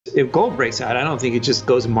If gold breaks out, I don't think it just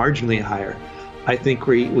goes marginally higher. I think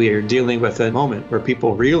we are dealing with a moment where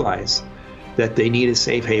people realize that they need a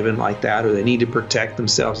safe haven like that, or they need to protect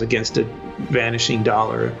themselves against a vanishing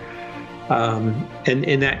dollar.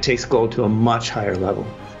 And that takes gold to a much higher level.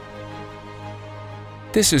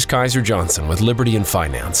 This is Kaiser Johnson with Liberty in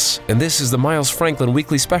Finance, and this is the Miles Franklin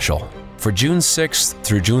Weekly Special for June 6th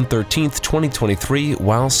through June 13th, 2023,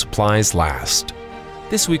 while supplies last.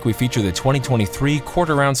 This week we feature the 2023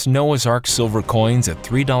 quarter-ounce Noah's Ark silver coins at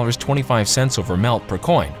 $3.25 over melt per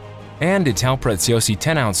coin, and Ital Preziosi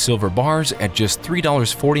 10-ounce silver bars at just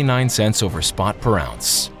 $3.49 over spot per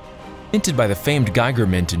ounce. Minted by the famed Geiger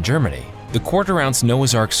Mint in Germany, the quarter-ounce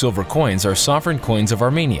Noah's Ark silver coins are sovereign coins of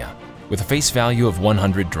Armenia, with a face value of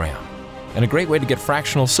 100 dram, and a great way to get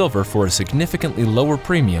fractional silver for a significantly lower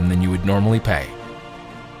premium than you would normally pay.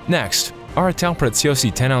 Next, our Ital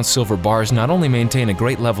Preziosi 10-ounce silver bars not only maintain a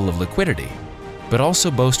great level of liquidity, but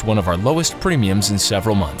also boast one of our lowest premiums in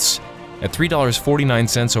several months, at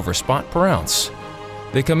 $3.49 over spot per ounce.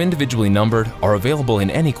 They come individually numbered, are available in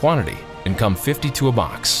any quantity, and come 52 a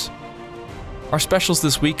box. Our specials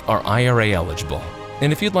this week are IRA eligible,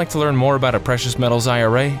 and if you'd like to learn more about a precious metals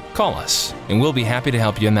IRA, call us, and we'll be happy to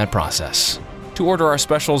help you in that process. To order our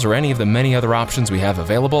specials or any of the many other options we have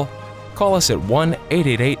available, call us at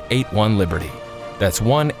 1-888-81-LIBERTY. That's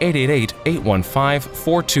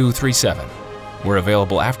 1-888-815-4237. We're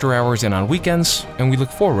available after hours and on weekends, and we look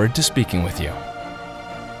forward to speaking with you.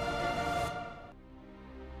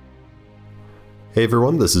 Hey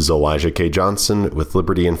everyone, this is Elijah K. Johnson with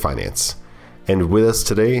Liberty in Finance. And with us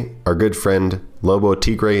today, our good friend Lobo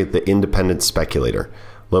Tiggre, the independent speculator.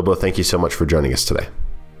 Lobo, thank you so much for joining us today.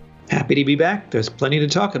 Happy to be back. There's plenty to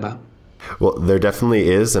talk about. Well, there definitely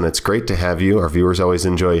is, and it's great to have you. Our viewers always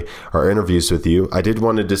enjoy our interviews with you. I did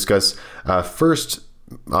want to discuss first,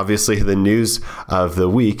 obviously, the news of the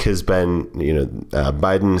week has been,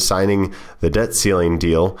 Biden signing the debt ceiling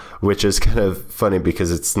deal, which is kind of funny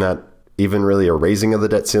because it's not even really a raising of the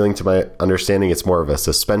debt ceiling, to my understanding. It's more of a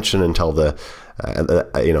suspension until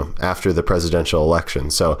after the presidential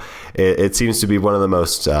election. So it seems to be one of the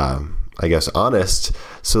most honest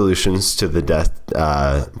solutions to the debt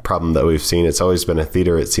problem that we've seen. It's always been a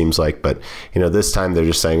theater, it seems like, but this time they're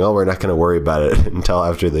just saying, oh, we're not going to worry about it until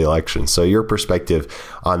after the election. So your perspective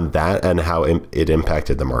on that and how it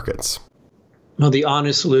impacted the markets? Well, the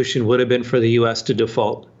honest solution would have been for the U.S. to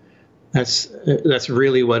default. That's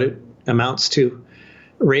really what it amounts to.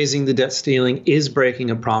 Raising the debt ceiling is breaking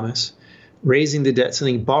a promise. Raising the debt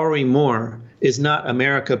ceiling, borrowing more, is not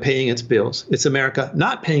America paying its bills. It's America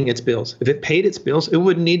not paying its bills. If it paid its bills, it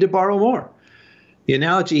wouldn't need to borrow more. The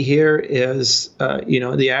analogy here is,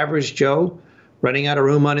 the average Joe running out of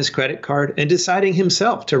room on his credit card and deciding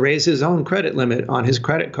himself to raise his own credit limit on his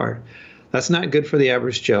credit card. That's not good for the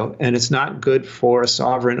average Joe, and it's not good for a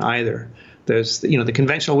sovereign either. There's, the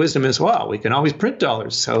conventional wisdom is, well, we can always print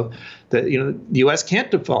dollars, so that, the U.S. can't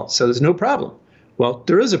default, so there's no problem. Well,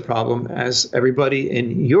 there is a problem, as everybody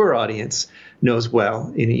in your audience knows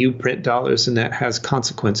well. You print dollars, and that has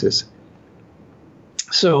consequences.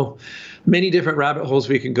 So many different rabbit holes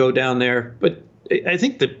we can go down there. But I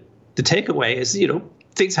think the takeaway is,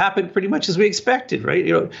 things happened pretty much as we expected,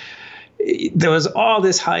 right? There was all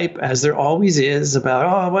this hype, as there always is,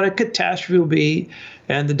 about, what a catastrophe will be.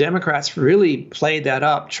 And the Democrats really played that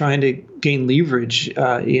up, trying to gain leverage,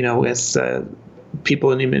 with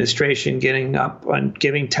people in the administration getting up and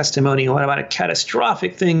giving testimony on what about a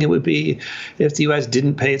catastrophic thing it would be if the U.S.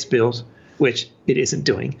 didn't pay its bills, which it isn't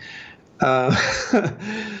doing.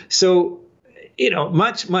 So,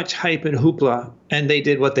 much hype and hoopla, and they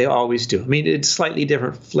did what they always do. I mean, it's slightly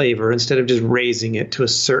different flavor. Instead of just raising it to a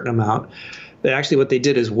certain amount, actually what they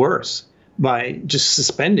did is worse. By just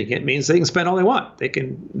suspending it means they can spend all they want. They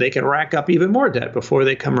can rack up even more debt before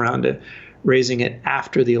they come around to raising it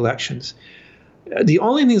after the elections. The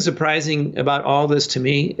only thing surprising about all this to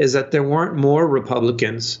me is that there weren't more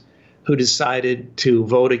Republicans who decided to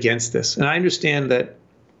vote against this. And I understand that,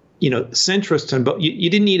 centrists, and you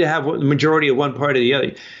didn't need to have the majority of one party or the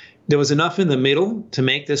other. There was enough in the middle to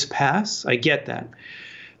make this pass. I get that.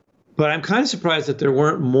 But I'm kind of surprised that there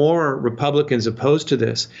weren't more Republicans opposed to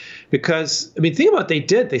this, because, think about what they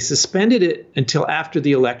did. They suspended it until after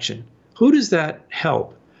the election. Who does that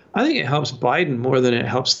help? I think it helps Biden more than it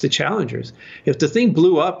helps the challengers. If the thing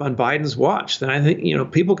blew up on Biden's watch, then I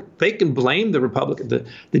think, people, they can blame the Republican.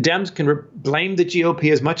 The Dems can blame the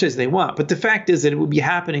GOP as much as they want. But the fact is that it would be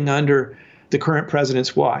happening under the current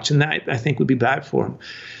president's watch, and that, I think, would be bad for him.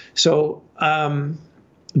 So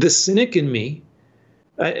the cynic in me,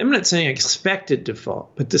 I'm not saying I expected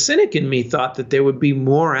default, but the cynic in me thought that there would be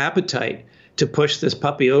more appetite to push this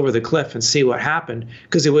puppy over the cliff and see what happened,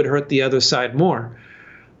 because it would hurt the other side more.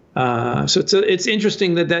 So it's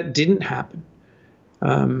interesting that didn't happen.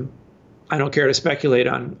 I don't care to speculate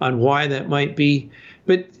on why that might be,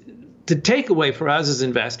 but the takeaway for us as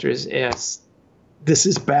investors is this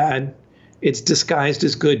is bad. It's disguised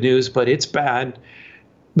as good news, but it's bad.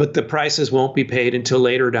 But the prices won't be paid until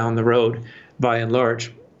later down the road, by and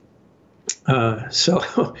large. Take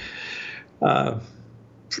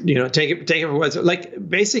it for what's like.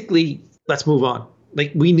 Basically, let's move on.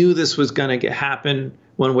 Like, we knew this was going to happen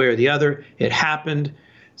one way or the other. It happened.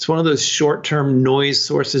 It's one of those short-term noise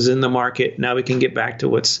sources in the market. Now we can get back to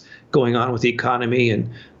what's going on with the economy and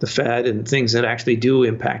the Fed and things that actually do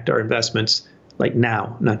impact our investments, like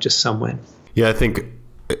now, not just somewhen. Yeah, I think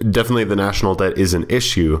definitely the national debt is an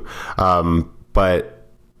issue, but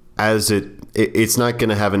as it's not going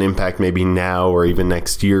to have an impact maybe now or even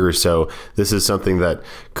next year or so. This is something that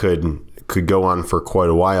could go on for quite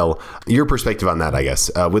a while. Your perspective on that, I guess,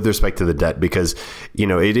 with respect to the debt, because,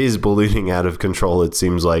 it is ballooning out of control. It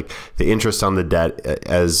seems like the interest on the debt,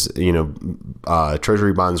 as,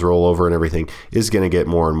 treasury bonds roll over and everything, is going to get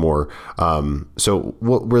more and more. So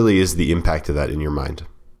what really is the impact of that in your mind?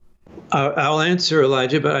 I'll answer,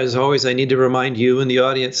 Elijah, but as always, I need to remind you and the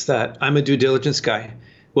audience that I'm a due diligence guy.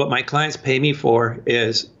 What my clients pay me for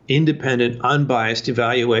is independent, unbiased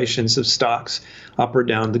evaluations of stocks, up or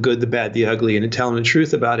down, the good, the bad, the ugly, and to tell them the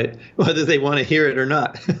truth about it, whether they want to hear it or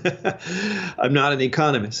not. I'm not an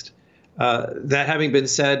economist. That having been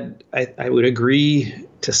said, I would agree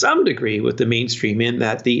to some degree with the mainstream in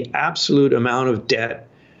that the absolute amount of debt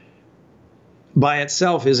by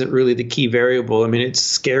itself isn't really the key variable. I mean, it's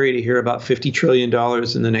scary to hear about $50 trillion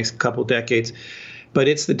in the next couple decades. But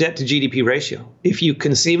it's the debt to GDP ratio. If you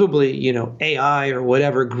conceivably, AI or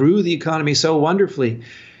whatever grew the economy so wonderfully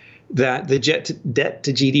that the debt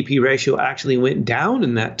to GDP ratio actually went down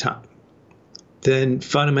in that time, then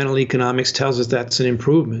fundamental economics tells us that's an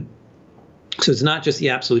improvement. So it's not just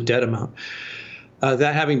the absolute debt amount.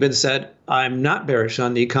 That having been said, I'm not bearish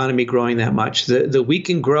on the economy growing that much. The we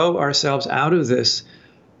can grow ourselves out of this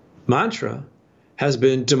mantra has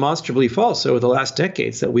been demonstrably false over the last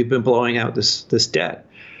decades, that we've been blowing out this debt.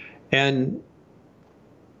 And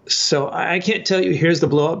so I can't tell you, here's the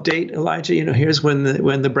blow up date, Elijah, here's when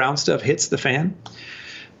the brown stuff hits the fan.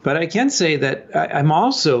 But I can say that I'm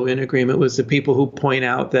also in agreement with the people who point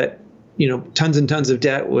out that, tons and tons of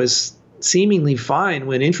debt was seemingly fine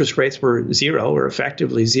when interest rates were zero or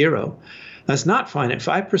effectively zero. That's not fine at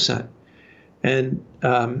 5%. And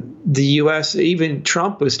the U.S., even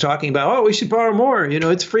Trump was talking about, we should borrow more.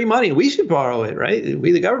 It's free money. We should borrow it, right?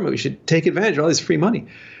 We, the government, we should take advantage of all this free money.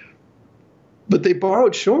 But they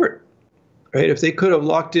borrowed short, right? If they could have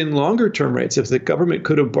locked in longer term rates, if the government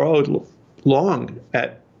could have borrowed long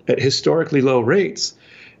at historically low rates,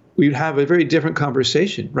 we'd have a very different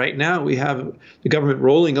conversation. Right now, we have the government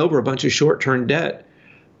rolling over a bunch of short-term debt.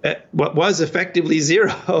 What was effectively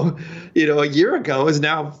zero, a year ago is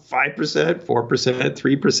now 5%, 4%,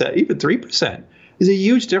 3%, even 3%. Is a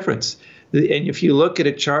huge difference. And if you look at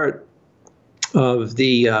a chart of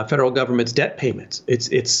the federal government's debt payments,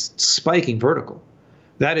 it's spiking vertical.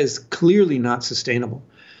 That is clearly not sustainable.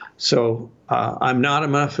 So I'm not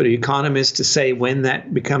enough of an economist to say when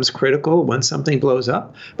that becomes critical, when something blows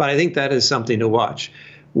up. But I think that is something to watch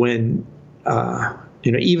when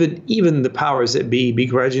even the powers that be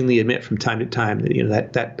begrudgingly admit from time to time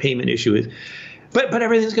that that payment issue is, but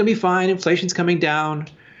everything's going to be fine. Inflation's coming down.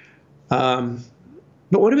 But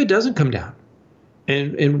what if it doesn't come down?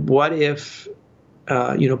 And what if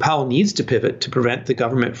Powell needs to pivot to prevent the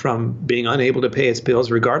government from being unable to pay its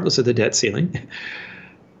bills regardless of the debt ceiling?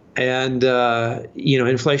 And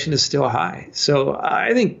inflation is still high. So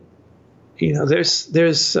I think there's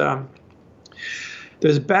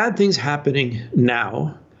bad things happening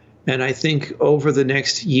now, and I think over the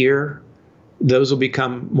next year, those will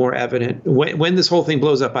become more evident. When this whole thing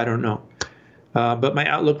blows up, I don't know. But my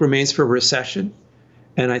outlook remains for recession,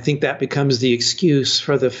 and I think that becomes the excuse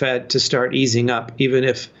for the Fed to start easing up, even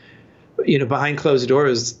if, behind closed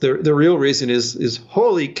doors, the real reason is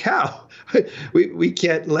holy cow, we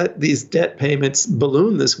can't let these debt payments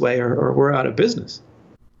balloon this way, or we're out of business.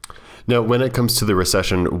 Now, when it comes to the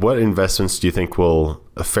recession, what investments do you think will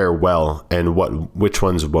fare well and which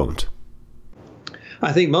ones won't?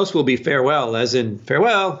 I think most will be farewell, as in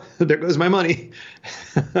farewell, there goes my money.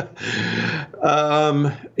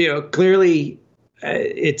 Clearly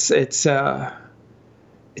it's a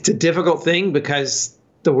difficult thing because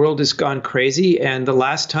the world has gone crazy. And the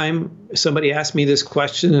last time somebody asked me this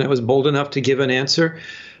question and I was bold enough to give an answer,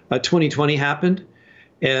 2020 happened.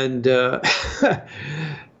 And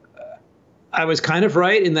I was kind of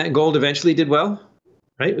right in that gold eventually did well,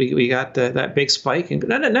 right? We got that big spike, and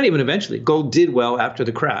not even eventually. Gold did well after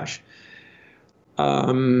the crash.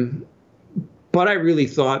 But I really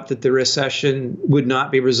thought that the recession would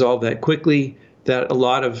not be resolved that quickly, that a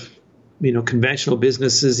lot of conventional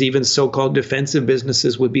businesses, even so-called defensive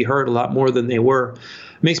businesses, would be hurt a lot more than they were.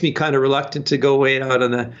 Makes me kind of reluctant to go way out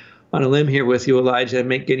on a limb here with you, Elijah, and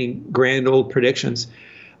make any grand old predictions.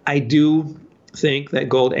 I do think that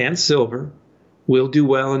gold and silver will do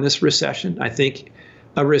well in this recession. I think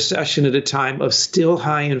a recession at a time of still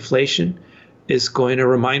high inflation is going to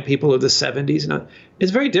remind people of the 70s. Now,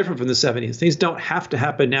 it's very different from the 70s. Things don't have to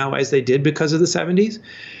happen now as they did because of the 70s.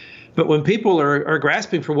 But when people are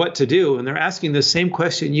grasping for what to do, and they're asking the same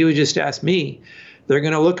question you just asked me, they're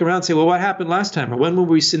going to look around and say, well, what happened last time? Or when were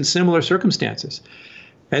we in similar circumstances?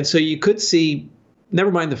 And so you could see, never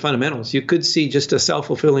mind the fundamentals, you could see just a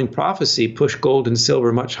self-fulfilling prophecy push gold and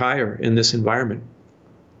silver much higher in this environment.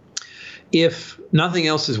 If nothing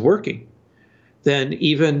else is working, then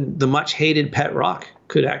even the much hated pet rock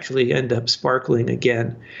could actually end up sparkling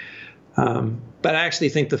again. But I actually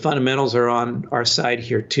think the fundamentals are on our side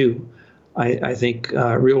here too. I think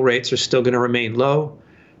real rates are still going to remain low.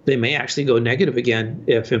 They may actually go negative again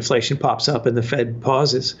if inflation pops up and the Fed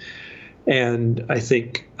pauses. And I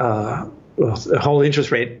think the whole interest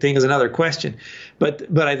rate thing is another question.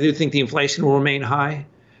 But I do think the inflation will remain high.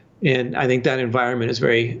 And I think that environment is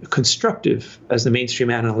very constructive, as the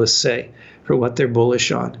mainstream analysts say, for what they're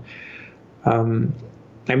bullish on.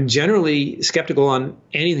 I'm generally skeptical on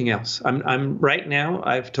anything else. I'm right now,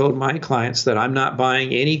 I've told my clients that I'm not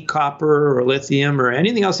buying any copper or lithium or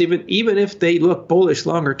anything else, even if they look bullish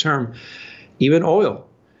longer term, even oil,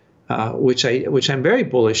 which I'm very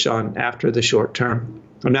bullish on after the short term.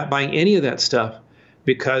 I'm not buying any of that stuff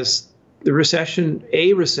because a recession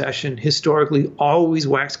historically always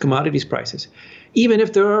whacks commodities prices. Even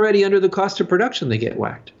if they're already under the cost of production, they get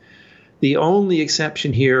whacked. The only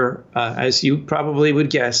exception here, as you probably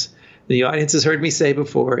would guess, the audience has heard me say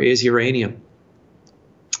before, is uranium.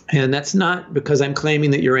 And that's not because I'm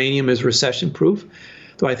claiming that uranium is recession-proof,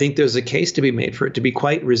 though I think there's a case to be made for it to be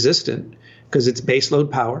quite resistant because it's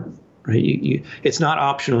baseload power. Right? It's not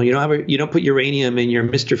optional. You don't put uranium in your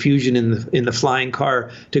Mr. Fusion in the flying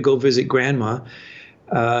car to go visit grandma.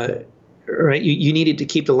 Right? You need it to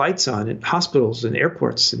keep the lights on at hospitals and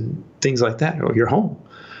airports and things like that, or your home.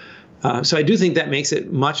 So I do think that makes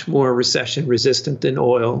it much more recession resistant than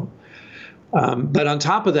oil. But on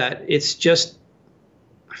top of that, it's just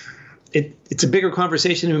it's a bigger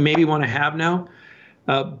conversation than we maybe want to have now.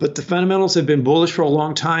 But the fundamentals have been bullish for a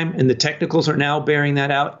long time, and the technicals are now bearing that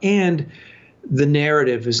out, and the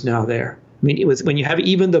narrative is now there. I mean, when you have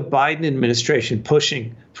even the Biden administration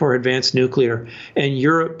pushing for advanced nuclear, and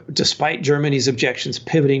Europe, despite Germany's objections,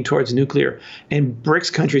 pivoting towards nuclear, and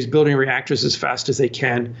BRICS countries building reactors as fast as they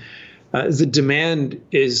can, the demand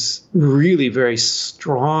is really very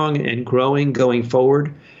strong and growing going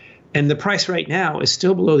forward. And the price right now is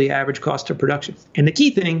still below the average cost of production. And the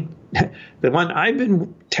key thing, the one I've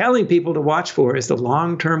been telling people to watch for, is the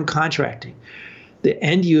long-term contracting. The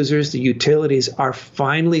end users, the utilities, are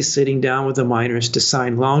finally sitting down with the miners to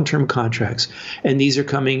sign long-term contracts. And these are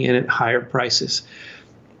coming in at higher prices.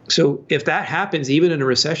 So if that happens, even in a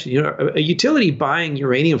recession, a utility buying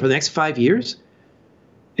uranium for the next 5 years,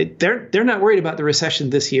 they're not worried about the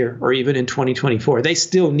recession this year or even in 2024. They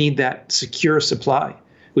still need that secure supply,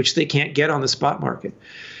 which they can't get on the spot market.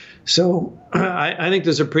 So I think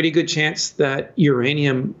there's a pretty good chance that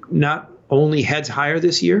uranium not only heads higher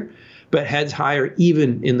this year, but heads higher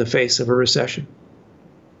even in the face of a recession.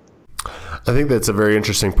 I think that's a very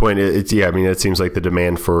interesting point. It seems like the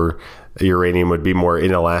demand for uranium would be more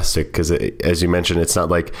inelastic because, as you mentioned, it's not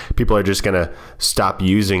like people are just going to stop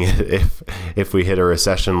using it if we hit a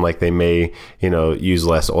recession, like they may, use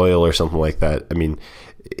less oil or something like that. I mean,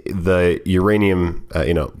 the uranium,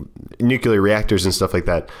 nuclear reactors and stuff like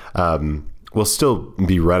that will still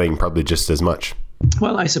be running probably just as much.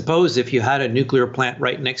 Well, I suppose if you had a nuclear plant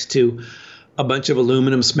right next to a bunch of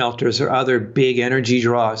aluminum smelters or other big energy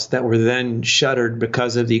draws that were then shuttered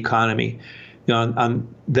because of the economy,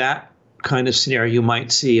 on that kind of scenario, you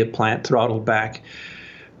might see a plant throttled back.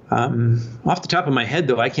 Off the top of my head,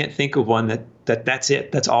 though, I can't think of one that's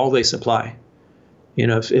it. That's all they supply.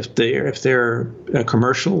 If their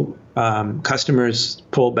commercial customers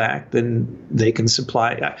pull back, then they can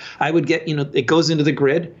supply. I would get, it goes into the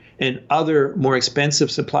grid, and other more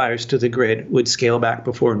expensive suppliers to the grid would scale back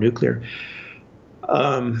before nuclear.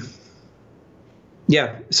 So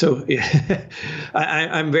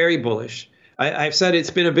I'm very bullish. I've said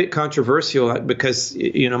it's been a bit controversial because,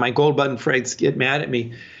 my gold button friends get mad at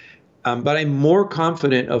me. But I'm more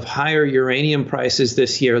confident of higher uranium prices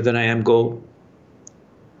this year than I am gold.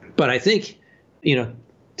 But I think,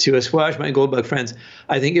 to assuage my gold bug friends,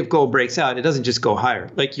 I think if gold breaks out, it doesn't just go higher.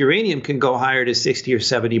 Like uranium can go higher to 60 or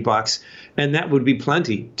 70 bucks, and that would be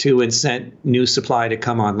plenty to incent new supply to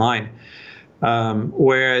come online.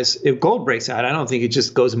 Whereas if gold breaks out, I don't think it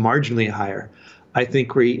just goes marginally higher. I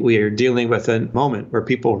think we are dealing with a moment where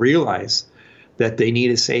people realize that they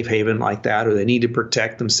need a safe haven like that, or they need to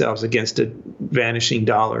protect themselves against a vanishing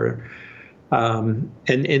dollar. And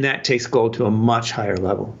that takes gold to a much higher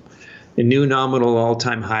level. The new nominal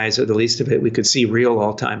all-time highs, or the least of it, we could see real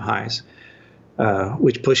all-time highs,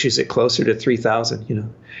 which pushes it closer to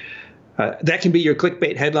 3,000. That can be your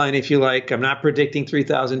clickbait headline if you like. I'm not predicting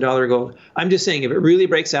 $3,000 gold. I'm just saying if it really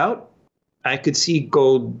breaks out, I could see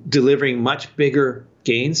gold delivering much bigger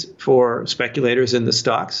gains for speculators in the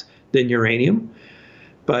stocks than uranium.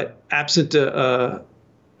 But absent a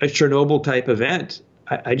Chernobyl type event,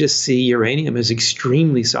 I just see uranium as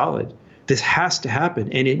extremely solid. This has to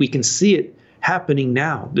happen, and we can see it happening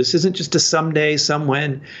now. This isn't just a someday,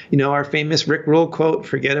 somewhen. Our famous Rick Rule quote,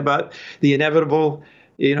 forget about the inevitable,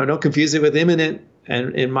 don't confuse it with imminent.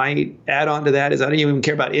 And my add-on to that is I don't even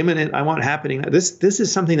care about imminent. I want it happening now. This is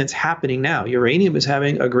something that's happening now. Uranium is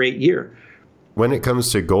having a great year. When it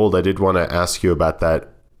comes to gold, I did want to ask you about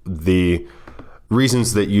that. The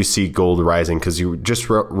reasons that you see gold rising, because you just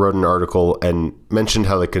wrote an article and mentioned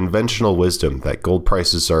how the conventional wisdom that gold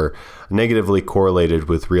prices are negatively correlated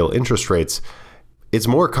with real interest rates. It's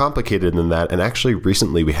more complicated than that. And actually,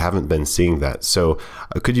 recently, we haven't been seeing that. So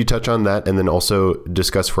could you touch on that and then also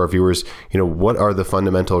discuss for our viewers, what are the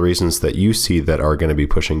fundamental reasons that you see that are going to be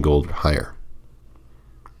pushing gold higher?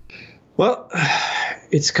 Well,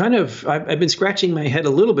 it's kind of, I've been scratching my head a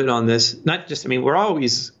little bit on this. We're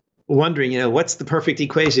always wondering, what's the perfect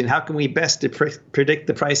equation? How can we best predict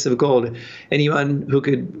the price of gold? Anyone who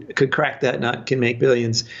could crack that nut can make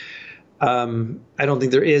billions. I don't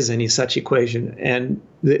think there is any such equation. And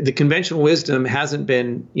the conventional wisdom hasn't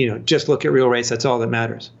been, just look at real rates. That's all that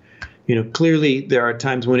matters. Clearly there are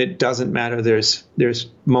times when it doesn't matter. There's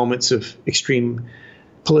moments of extreme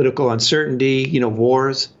political uncertainty.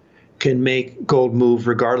 Wars can make gold move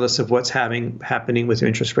regardless of what's happening with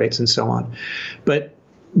interest rates and so on.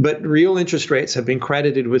 But real interest rates have been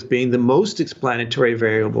credited with being the most explanatory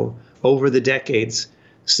variable over the decades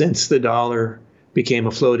since the dollar became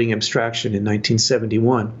a floating abstraction in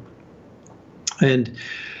 1971. And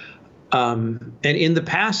in the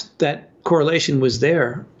past, that correlation was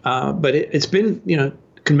there, but it's been,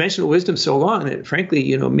 conventional wisdom so long that,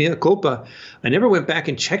 frankly, mea culpa, I never went back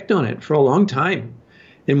and checked on it for a long time.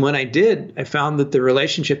 And when I did, I found that the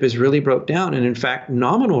relationship is really broke down. And in fact,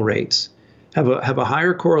 nominal rates have a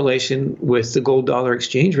higher correlation with the gold-dollar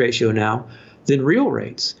exchange ratio now than real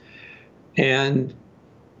rates. And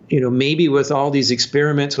maybe with all these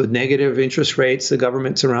experiments with negative interest rates the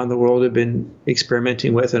governments around the world have been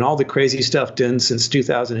experimenting with, and all the crazy stuff done since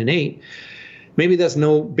 2008, maybe that's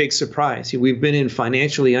no big surprise. We've been in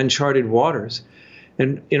financially uncharted waters.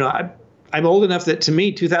 And, I'm old enough that to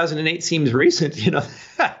me, 2008 seems recent.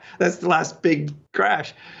 That's the last big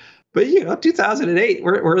crash. But, 2008,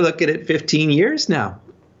 we're looking at 15 years now.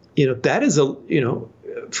 That is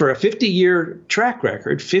for a 50-year track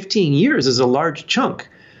record, 15 years is a large chunk.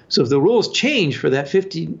 So if the rules change for that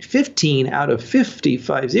 15 out of 50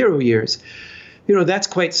 years, that's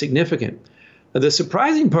quite significant. The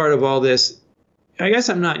surprising part of all this, I guess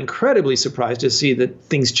I'm not incredibly surprised to see that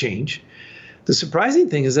things change. The surprising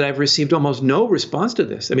thing is that I've received almost no response to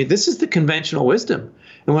this. This is the conventional wisdom.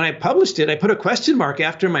 And when I published it, I put a question mark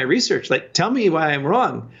after my research, like, tell me why I'm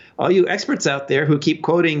wrong. All you experts out there who keep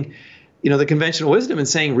quoting, the conventional wisdom and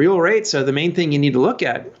saying real rates are the main thing you need to look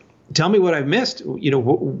at. Tell me what I've missed.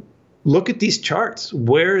 Look at these charts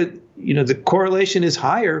where, the correlation is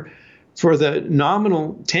higher for the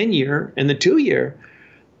nominal 10-year and the 2-year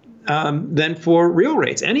than for real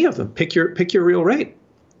rates. Any of them. Pick your real rate.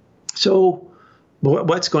 So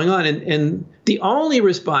what's going on? And the only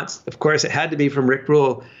response, of course, it had to be from Rick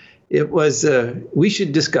Rule. It was, we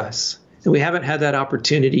should discuss. And we haven't had that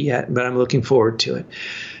opportunity yet, but I'm looking forward to it.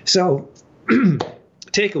 So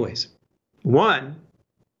takeaways. One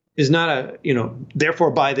is not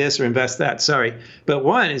therefore buy this or invest that. Sorry. But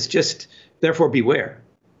one is just, therefore beware.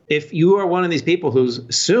 If you are one of these people who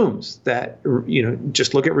assumes that,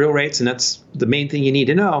 just look at real rates and that's the main thing you need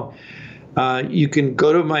to know, you can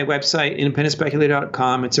go to my website,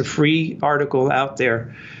 independentspeculator.com. It's a free article out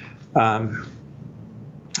there.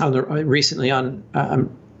 Recently on,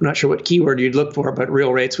 I'm not sure what keyword you'd look for, but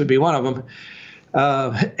real rates would be one of them.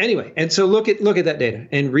 Anyway, and so look at that data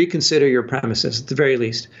and reconsider your premises at the very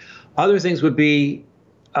least. Other things would be,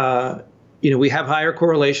 we have higher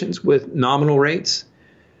correlations with nominal rates.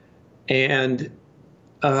 And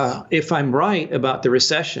if I'm right about the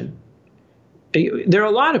recession, there are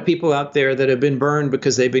a lot of people out there that have been burned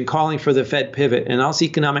because they've been calling for the Fed pivot, and else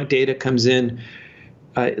economic data comes in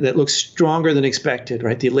that looks stronger than expected,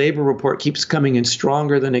 right? The labor report keeps coming in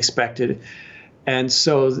stronger than expected. And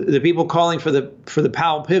so the people calling for the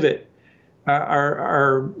Powell pivot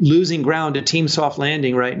are losing ground to team soft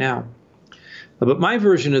landing right now. But my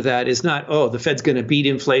version of that is not, the Fed's going to beat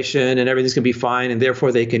inflation and everything's going to be fine and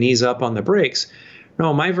therefore they can ease up on the brakes.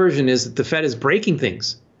 No, my version is that the Fed is breaking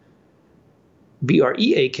things.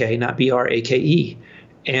 B-R-E-A-K, not B-R-A-K-E.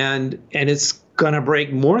 And it's going to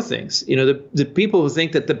break more things. The people who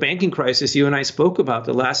think that the banking crisis you and I spoke about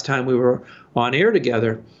the last time we were on air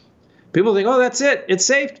together, people think, that's it. It's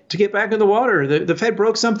safe to get back in the water. The Fed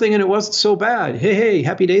broke something and it wasn't so bad. Hey,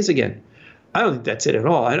 happy days again. I don't think that's it at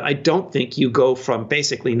all. I don't think you go from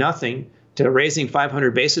basically nothing to raising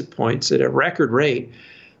 500 basis points at a record rate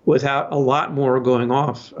without a lot more going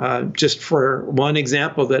off. Just for one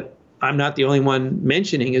example that I'm not the only one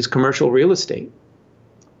mentioning is commercial real estate.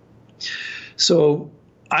 So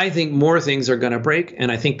I think more things are going to break,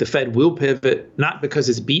 and I think the Fed will pivot, not because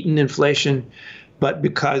it's beaten inflation, but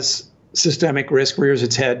because systemic risk rears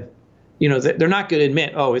its head. They're not going to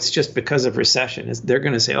admit, it's just because of recession. They're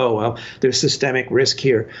going to say, there's systemic risk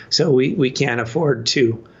here, so we can't afford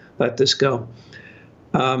to let this go.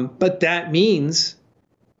 But that means,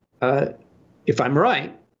 if I'm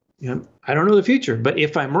right, I don't know the future, but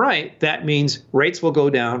if I'm right, that means rates will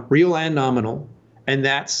go down, real and nominal, and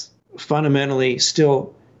that's fundamentally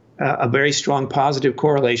still a very strong positive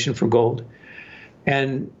correlation for gold.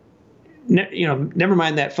 And never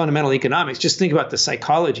mind that fundamental economics, just think about the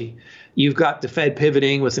psychology. You've got the Fed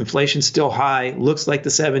pivoting with inflation still high, looks like the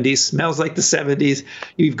 70s, smells like the 70s.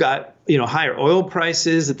 You've got, higher oil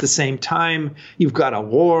prices at the same time. You've got a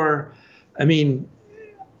war. I mean,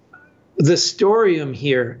 the storium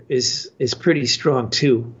here is pretty strong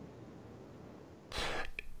too.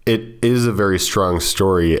 It is a very strong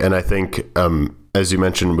story. And I think, as you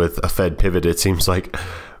mentioned, with a Fed pivot, it seems like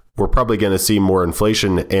we're probably going to see more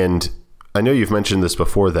inflation. And I know you've mentioned this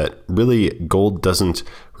before, that really gold doesn't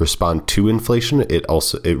respond to inflation. It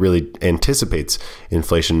really anticipates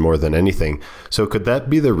inflation more than anything. So could that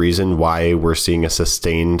be the reason why we're seeing a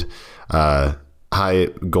sustained high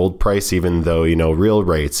gold price, even though, real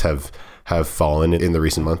rates have fallen in the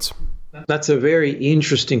recent months? That's a very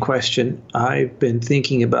interesting question. I've been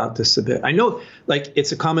thinking about this a bit. I know,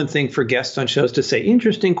 it's a common thing for guests on shows to say,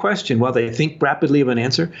 interesting question, while they think rapidly of an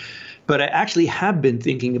answer. But I actually have been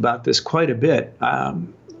thinking about this quite a bit.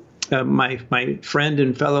 My friend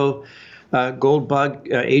and fellow gold bug,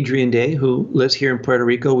 Adrian Day, who lives here in Puerto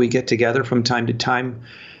Rico, we get together from time to time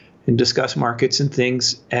and discuss markets and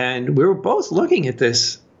things. And we were both looking at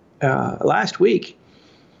this last week.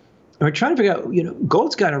 And we're trying to figure out,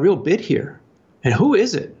 gold's got a real bid here. And who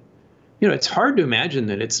is it? It's hard to imagine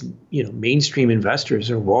that it's, mainstream investors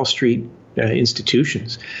or Wall Street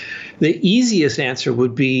institutions. The easiest answer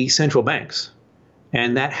would be central banks.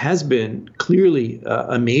 And that has been clearly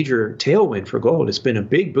a major tailwind for gold. It's been a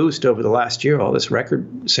big boost over the last year, all this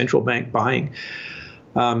record central bank buying.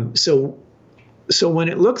 So when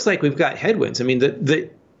it looks like we've got headwinds, I mean,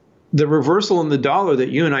 the reversal in the dollar that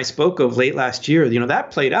you and I spoke of late last year, that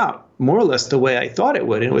played out more or less the way I thought it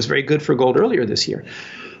would. And it was very good for gold earlier this year.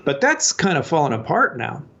 But that's kind of fallen apart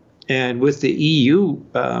now. And with the EU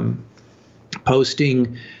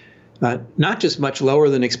posting not just much lower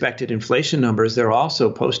than expected inflation numbers, they're also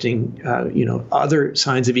posting other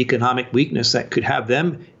signs of economic weakness that could have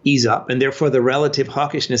them ease up. And therefore, the relative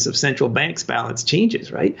hawkishness of central banks balance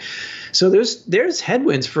changes, right? So there's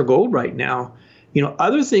headwinds for gold right now.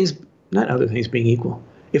 Other things, not other things being equal.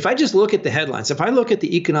 If I just look at the headlines, if I look at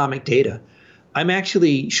the economic data, I'm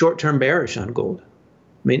actually short-term bearish on gold.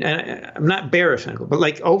 I mean, I'm not bearish on gold,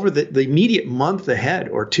 but over the immediate month ahead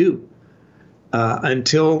or two,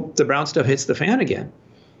 until the brown stuff hits the fan again.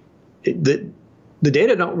 The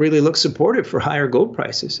data don't really look supportive for higher gold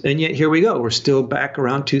prices. And yet here we go. We're still back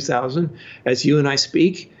around 2000 as you and I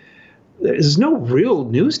speak. There's no real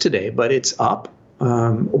news today, but it's up.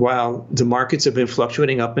 While the markets have been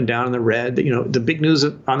fluctuating up and down in the red. The big news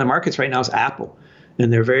on the markets right now is Apple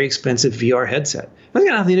and their very expensive VR headset. That's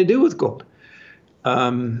got nothing to do with gold.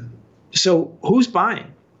 So who's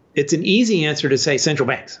buying? It's an easy answer to say central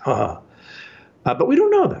banks. But we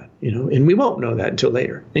don't know that, and we won't know that until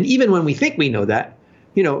later. And even when we think we know that,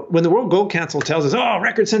 when the World Gold Council tells us,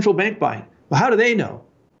 record central bank buying. Well, how do they know?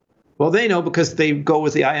 Well, they know because they go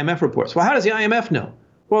with the IMF reports. Well, how does the IMF know?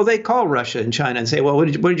 Well, they call Russia and China and say, well, what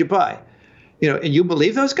did you buy? And you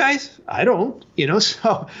believe those guys? I don't,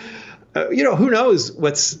 so, who knows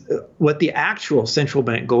what the actual central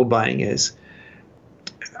bank gold buying is.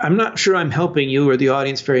 I'm not sure I'm helping you or the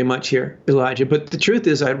audience very much here, Elijah, but the truth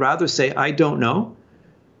is I'd rather say I don't know,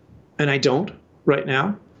 and I don't right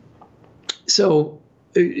now. So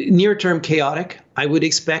near-term chaotic, I would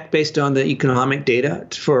expect based on the economic data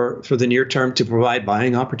for the near term to provide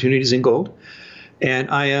buying opportunities in gold.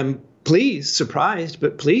 And I am surprised,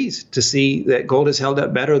 but pleased to see that gold has held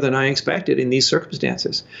up better than I expected in these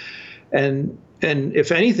circumstances. And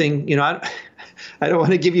if anything, I don't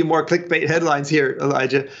want to give you more clickbait headlines here,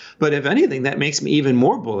 Elijah, but if anything, that makes me even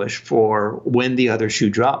more bullish for when the other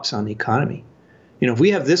shoe drops on the economy. If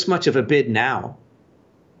we have this much of a bid now,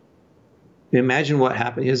 imagine what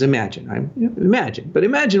happens. Imagine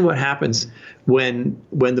what happens when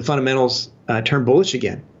the fundamentals turn bullish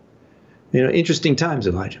again. Interesting times,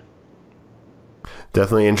 Elijah.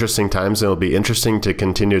 Definitely interesting times, and it'll be interesting to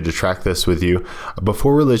continue to track this with you.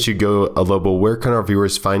 Before we let you go, Lobo, where can our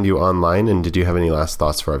viewers find you online, and did you have any last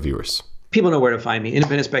thoughts for our viewers? People know where to find me,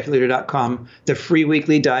 independentspeculator.com, the free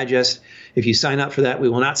weekly digest. If you sign up for that, we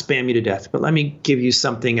will not spam you to death. But let me give you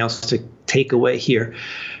something else to take away here.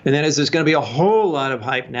 And that is there's going to be a whole lot of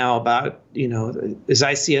hype now about, as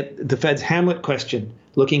I see it, the Fed's Hamlet question,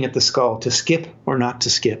 looking at the skull, to skip or not to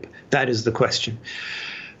skip. That is the question.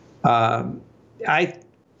 I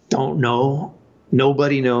don't know.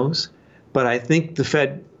 Nobody knows. But I think the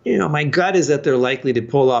Fed, my gut is that they're likely to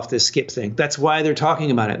pull off this skip thing. That's why they're talking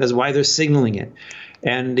about it. That's why they're signaling it.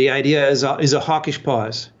 And the idea is a hawkish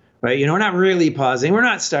pause, right? We're not really pausing. We're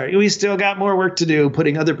not starting. We still got more work to do,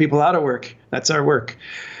 putting other people out of work. That's our work.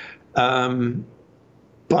 But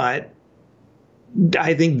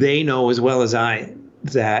I think they know as well as I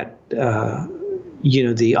that,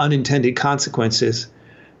 the unintended consequences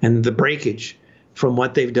and the breakage from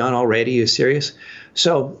what they've done already is serious.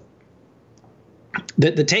 So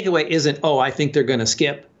the takeaway isn't, I think they're going to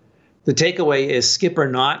skip. The takeaway is skip or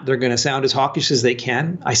not, they're going to sound as hawkish as they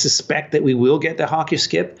can. I suspect that we will get the hawkish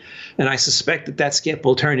skip, and I suspect that skip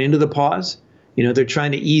will turn into the pause. They're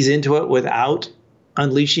trying to ease into it without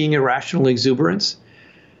unleashing irrational exuberance.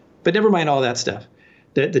 But never mind all that stuff.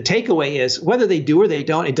 The takeaway is whether they do or they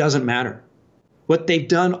don't, it doesn't matter. What they've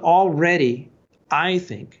done already, I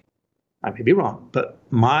think, I may be wrong, but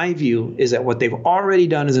my view is that what they've already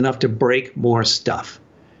done is enough to break more stuff.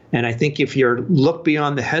 And I think if you look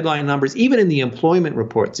beyond the headline numbers, even in the employment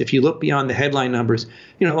reports, if you look beyond the headline numbers,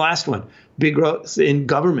 the last one, big growth in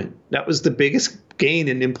government, that was the biggest gain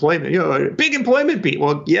in employment. Big employment beat.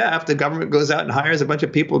 Well, yeah, if the government goes out and hires a bunch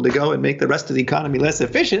of people to go and make the rest of the economy less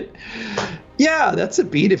efficient, yeah, that's a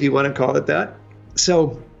beat if you want to call it that.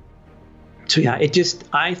 So yeah,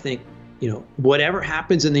 I think, whatever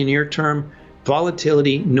happens in the near term,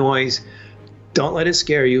 volatility, noise, don't let it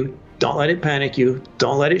scare you. Don't let it panic you.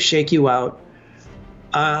 Don't let it shake you out.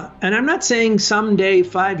 And I'm not saying someday,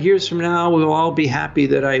 5 years from now, we'll all be happy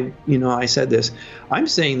that I said this. I'm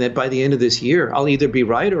saying that by the end of this year, I'll either be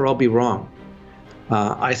right or I'll be wrong.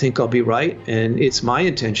 I think I'll be right. And it's my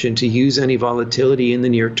intention to use any volatility in the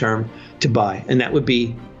near term to buy. And that would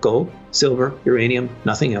be gold, silver, uranium,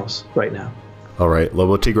 nothing else right now. All right.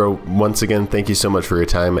 Lobo Tiggre, once again, thank you so much for your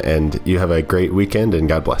time, and you have a great weekend, and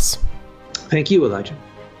God bless. Thank you, Elijah.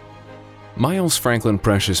 Miles Franklin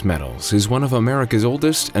Precious Metals is one of America's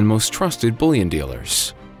oldest and most trusted bullion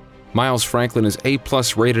dealers. Miles Franklin is A+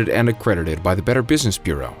 rated and accredited by the Better Business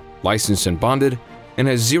Bureau, licensed and bonded, and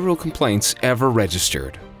has 0 complaints ever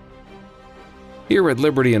registered. Here at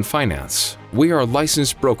Liberty and Finance, we are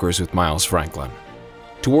licensed brokers with Miles Franklin.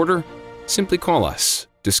 To order, simply call us.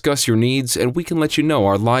 Discuss your needs, and we can let you know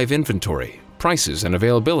our live inventory, prices, and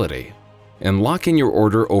availability, and lock in your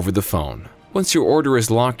order over the phone. Once your order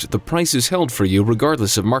is locked, the price is held for you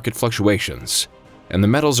regardless of market fluctuations, and the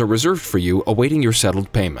metals are reserved for you awaiting your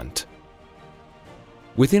settled payment.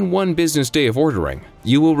 Within 1 business day of ordering,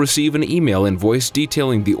 you will receive an email invoice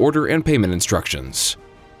detailing the order and payment instructions.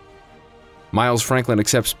 Miles Franklin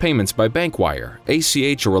accepts payments by bank wire,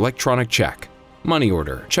 ACH, or electronic check, money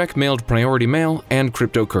order, check mailed priority mail, and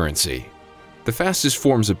cryptocurrency. The fastest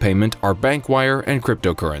forms of payment are bank wire and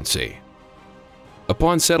cryptocurrency.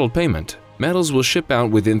 Upon settled payment, metals will ship out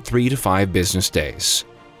within 3 to 5 business days.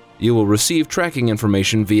 You will receive tracking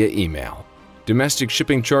information via email. Domestic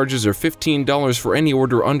shipping charges are $15 for any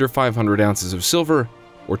order under 500 ounces of silver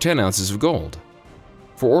or 10 ounces of gold.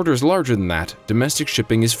 For orders larger than that, domestic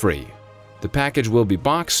shipping is free. The package will be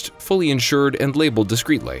boxed, fully insured, and labeled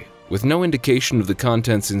discreetly, with no indication of the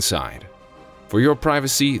contents inside. For your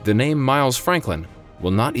privacy, the name Miles Franklin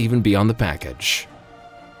will not even be on the package.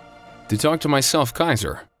 To talk to myself,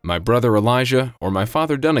 Kaiser, my brother Elijah, or my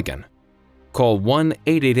father Dunnigan, call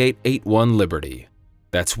 1-888-81-LIBERTY.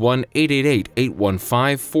 That's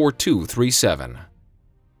 1-888-815-4237.